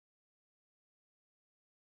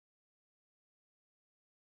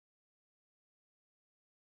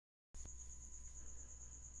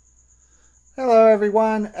Hello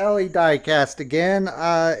everyone, Ellie Diecast again.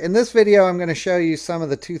 In this video I'm going to show you some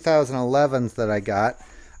of the 2011s that I got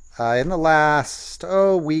in the last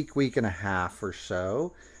week and a half or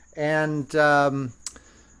so. And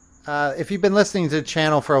if you've been listening to the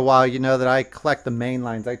channel for a while, you know that I collect the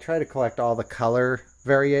mainlines. I try to collect all the color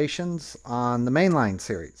variations on the mainline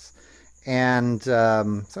series. And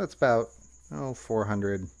so it's about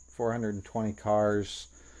 420 cars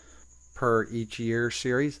per each year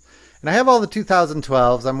series. And I have all the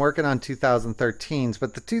 2012s. I'm working on 2013s,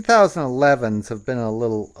 but the 2011s have been a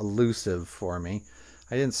little elusive for me.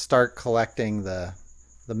 I didn't start collecting the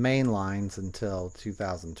main lines until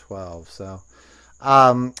 2012. So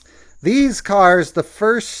these cars, the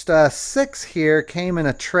first 6 here came in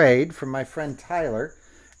a trade from my friend Tyler.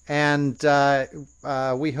 And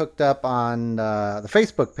we hooked up on the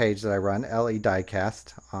Facebook page that I run, LE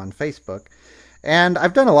Diecast on Facebook. And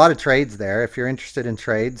I've done a lot of trades there. If you're interested in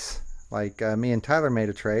trades, like me and Tyler made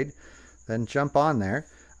a trade, then jump on there.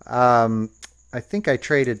 I think I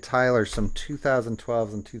traded Tyler some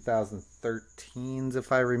 2012s and 2013s,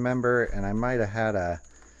 if I remember, and I might have had a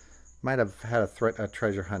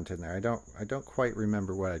treasure hunt in there. I don't quite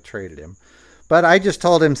remember what I traded him, but I just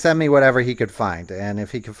told him send me whatever he could find, and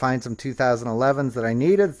if he could find some 2011s that I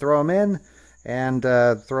needed, throw them in, and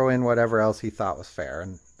throw in whatever else he thought was fair.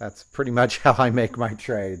 And that's pretty much how I make my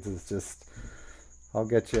trades. It's just, I'll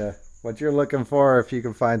get you what you're looking for if you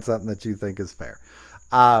can find something that you think is fair.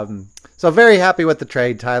 So very happy with the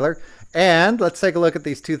trade, Tyler. And let's take a look at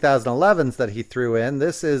these 2011s that he threw in.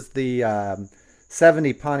 This is the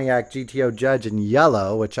 70 Pontiac GTO Judge in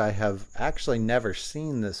yellow, which I have actually never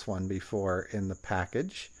seen this one before in the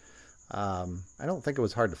package. I don't think it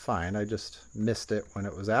was hard to find. I just missed it when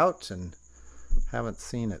it was out and haven't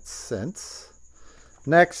seen it since.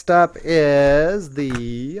 Next up is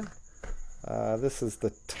the, this is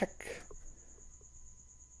the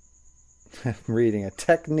I'm reading a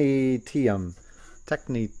Technetium.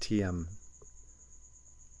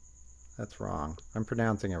 That's wrong. I'm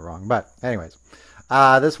pronouncing it wrong. But anyways,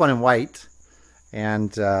 this one in white.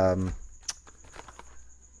 And another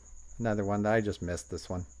one that I just missed this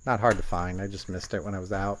one. Not hard to find. I just missed it when I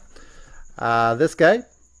was out. This guy.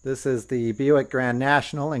 This is the Buick Grand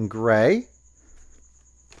National in gray.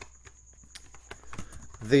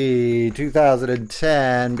 The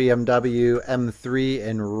 2010 BMW M3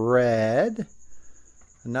 in red.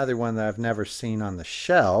 Another one that I've never seen on the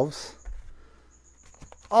shelves.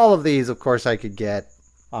 All of these, of course, I could get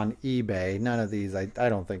on eBay. None of these, I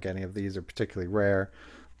don't think any of these are particularly rare.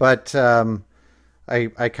 But I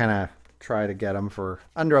kind of try to get them for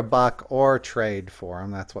under $1 or trade for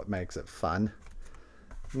them. That's what makes it fun.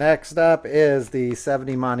 Next up is the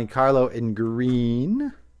 70 Monte Carlo in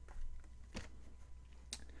green.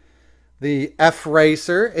 The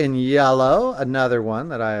F-Racer in yellow, another one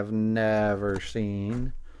that I have never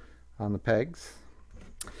seen on the pegs.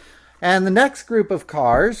 And the next group of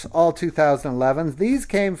cars, all 2011s, these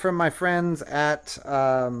came from my friends at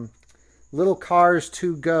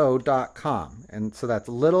littlecars2go.com. And so that's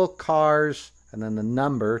littlecars and then the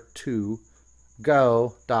number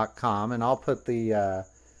 2go.com. And I'll put the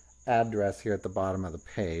address here at the bottom of the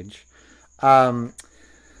page.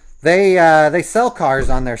 They sell cars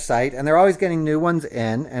on their site, and they're always getting new ones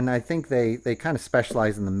in, and I think they kind of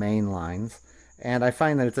specialize in the main lines. And I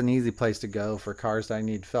find that it's an easy place to go for cars that I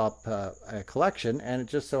need to fill up a collection. And it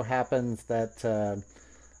just so happens that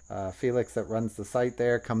Felix that runs the site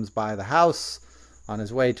there comes by the house on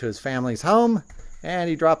his way to his family's home,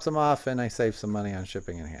 and he drops them off, and I save some money on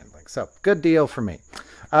shipping and handling. So good deal for me.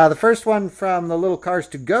 The first one from the Little Cars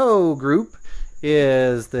to Go group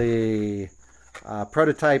is the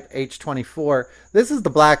prototype H24. This is the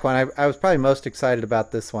black one. I was probably most excited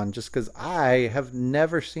about this one just because I have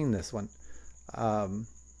never seen this one.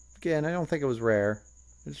 Again, I don't think it was rare.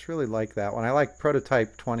 I just really like that one. I like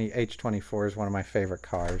prototype H24 is one of my favorite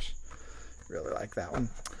cars. Really like that one.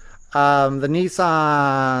 The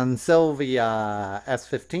Nissan Silvia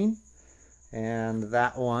S15, and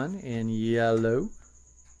that one in yellow.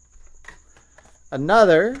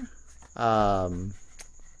 Another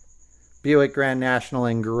Buick Grand National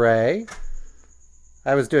in gray.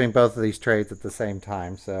 I was doing both of these trades at the same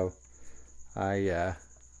time, so I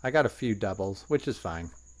got a few doubles, which is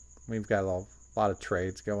fine. We've got a lot of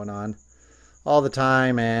trades going on all the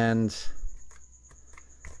time, and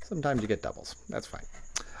sometimes you get doubles. That's fine.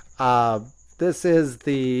 This is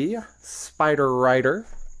the Spider Rider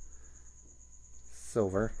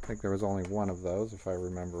silver. I think there was only one of those, if I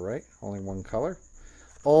remember right. Only one color.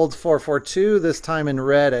 Olds 442, this time in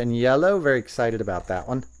red and yellow. Very excited about that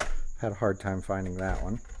one. Had a hard time finding that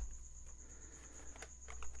one.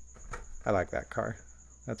 I like that car.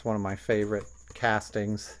 That's one of my favorite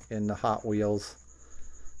castings in the Hot Wheels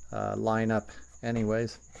lineup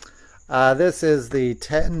anyways. This is the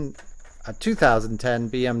 2010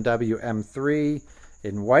 BMW M3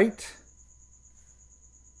 in white.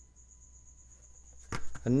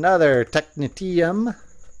 Another Technetium.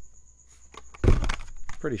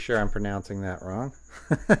 Pretty sure I'm pronouncing that wrong.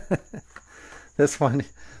 This one,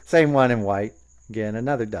 same one in white. Again,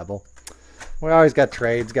 another double. We always got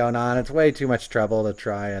trades going on. It's way too much trouble to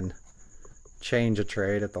try and change a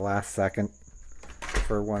trade at the last second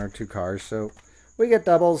for one or two cars. So we get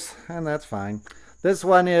doubles, and that's fine. This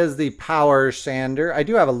one is the Power Sander. I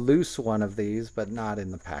do have a loose one of these, but not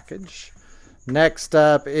in the package. Next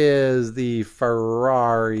up is the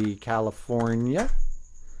Ferrari California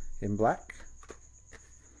in black.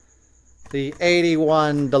 The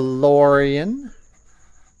 81 DeLorean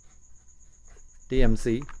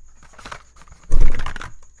DMC.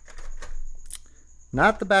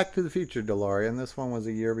 Not the Back to the Future DeLorean. This one was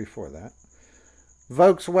a year before that.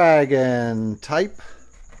 Volkswagen Type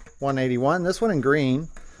 181. This one in green.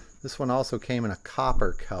 This one also came in a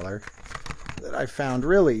copper color that I found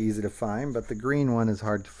really easy to find, but the green one is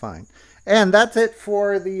hard to find. And that's it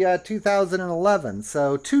for the 2011.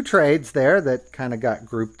 So 2 trades there that kind of got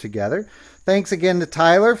grouped together. Thanks again to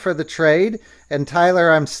Tyler for the trade. And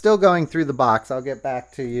Tyler, I'm still going through the box. I'll get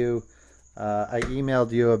back to you. I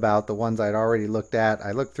emailed you about the ones I'd already looked at.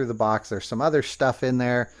 I looked through the box. There's some other stuff in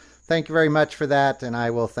there. Thank you very much for that. And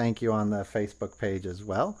I will thank you on the Facebook page as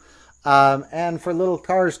well. And for Little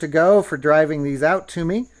Cars to Go for driving these out to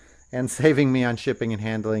me and saving me on shipping and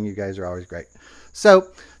handling. You guys are always great. So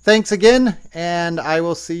thanks again, and I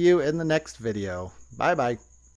will see you in the next video. Bye-bye.